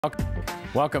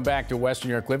Welcome back to Western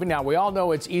New York Living. Now, we all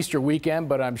know it's Easter weekend,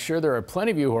 but I'm sure there are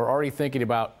plenty of you who are already thinking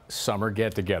about summer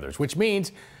get-togethers, which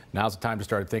means now's the time to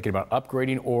start thinking about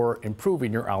upgrading or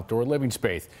improving your outdoor living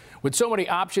space. With so many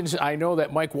options, I know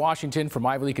that Mike Washington from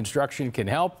Ivy Lea Construction can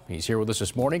help. He's here with us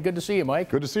this morning. Good to see you, Mike.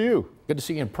 Good to see you. Good to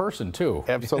see you in person, too.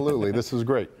 Absolutely. This is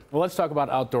great. Well, let's talk about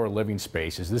outdoor living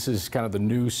spaces. This is kind of the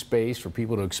new space for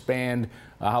people to expand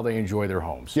how they enjoy their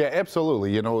homes. Yeah,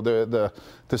 absolutely. You know, the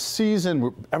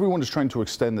season, everyone is trying to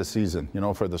extend the season, you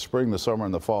know, for the spring, the summer,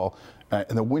 and the fall.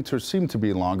 And the winters seem to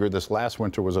be longer. This last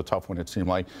winter was a tough one, it seemed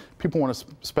like. People want to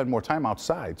spend more time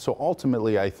outside. So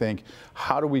ultimately, I think,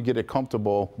 how do we get it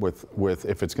comfortable with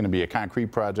if it's going to be a concrete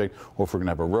project, or if we're going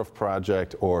to have a roof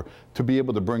project, or to be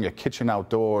able to bring a kitchen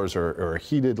outdoors or a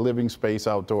heated living space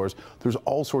outdoors. There's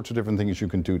all sorts of different things you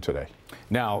can do today.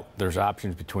 Now, there's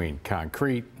options between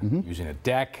concrete, using a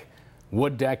deck,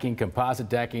 wood decking, composite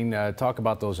decking. Talk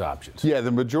about those options. Yeah,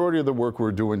 the majority of the work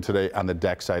we're doing today on the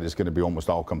deck side is going to be almost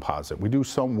all composite. We do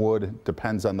some wood,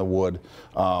 depends on the wood.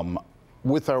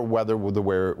 With our weather, with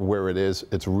where it is,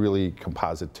 it's really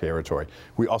composite territory.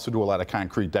 We also do a lot of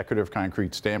concrete, decorative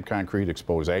concrete, stamped concrete,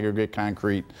 exposed aggregate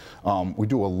concrete. We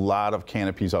do a lot of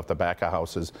canopies off the back of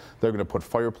houses. They're going to put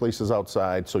fireplaces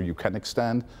outside so you can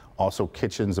extend. Also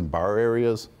kitchens and bar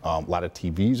areas. A lot of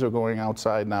TVs are going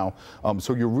outside now.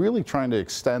 So you're really trying to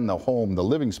extend the home, the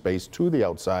living space, to the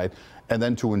outside, and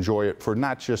then to enjoy it for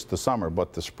not just the summer,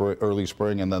 but the early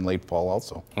spring and then late fall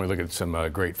also. We look at some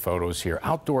great photos here.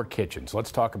 Outdoor kitchens.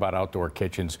 Let's talk about outdoor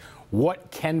kitchens.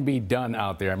 What can be done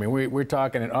out there? I mean, we're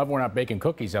talking an oven. We're not baking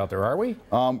cookies out there, are we?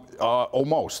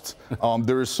 Almost.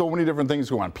 There's so many different things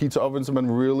going on. Pizza ovens have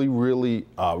been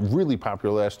really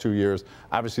popular the last 2 years.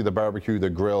 Obviously, the barbecue, the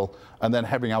grill, and then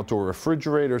having outdoor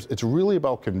refrigerators. It's really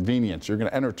about convenience. You're going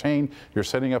to entertain. You're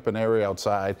setting up an area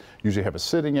outside. Usually have a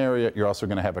sitting area. You're also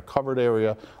going to have a covered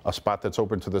area, a spot that's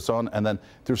open to the sun, and then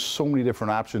there's so many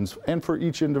different options. And for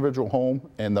each individual home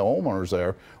and the homeowners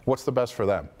there, what's the best for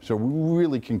them? So we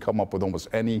really can come up with almost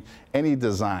any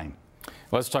design.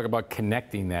 Let's talk about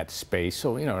connecting that space.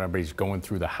 So, you know, everybody's going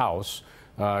through the house.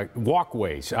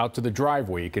 Walkways out to the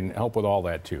driveway, you can help with all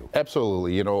that too.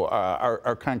 Absolutely. You know,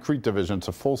 our concrete division, it's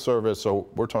a full service, so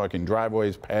we're talking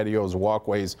driveways, patios,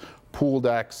 walkways, pool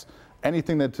decks,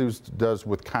 anything that does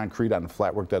with concrete on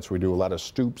flat work. That's where we do a lot of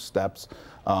stoops, steps.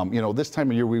 You know, this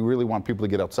time of year, we really want people to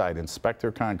get outside, inspect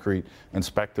their concrete,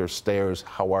 inspect their stairs.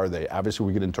 How are they? Obviously,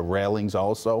 we get into railings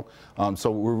also. So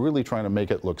we're really trying to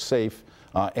make it look safe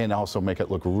and also make it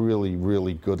look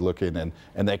really good looking,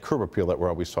 and that curb appeal that we're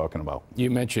always talking about. You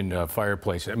mentioned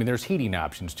fireplace. I mean, there's heating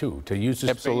options too to use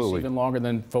the space even longer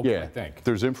than folks might think.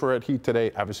 There's infrared heat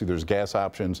today. Obviously, there's gas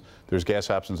options. There's gas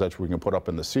options that we can put up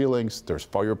in the ceilings. There's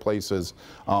fireplaces.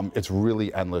 It's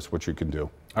really endless what you can do.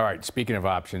 All right, speaking of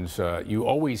options, you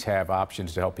always have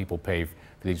options to help people pay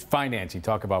for these financing.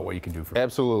 Talk about what you can do for them.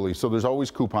 Absolutely. So there's always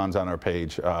coupons on our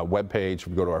page, web page.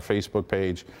 We go to our Facebook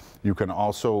page. You can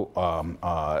also,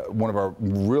 one of our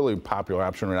really popular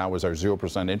options right now is our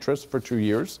 0% interest for 2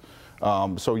 years.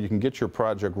 So you can get your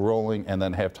project rolling and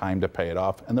then have time to pay it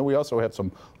off. And then we also have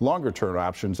some longer term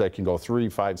options that can go 3,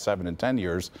 5, 7, and 10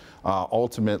 years.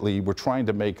 Ultimately, we're trying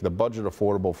to make the budget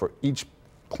affordable for each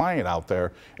client out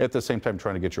there, at the same time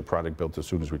trying to get your product built as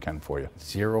soon as we can for you.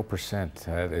 0%.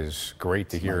 That is great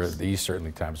to hear these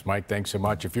certainly times. Mike, thanks so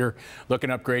much. If you're looking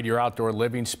to upgrade your outdoor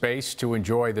living space to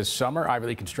enjoy this summer, Ivy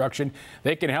Lea Construction,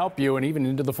 they can help you, and even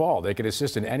into the fall. They can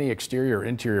assist in any exterior or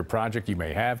interior project you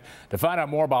may have. To find out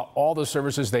more about all the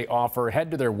services they offer,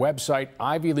 head to their website,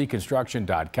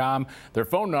 ivyleaconstruction.com. Their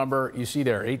phone number, you see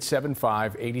there,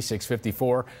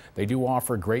 875-8654. They do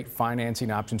offer great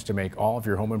financing options to make all of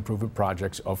your home improvement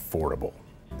projects affordable.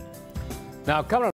 Now, coming up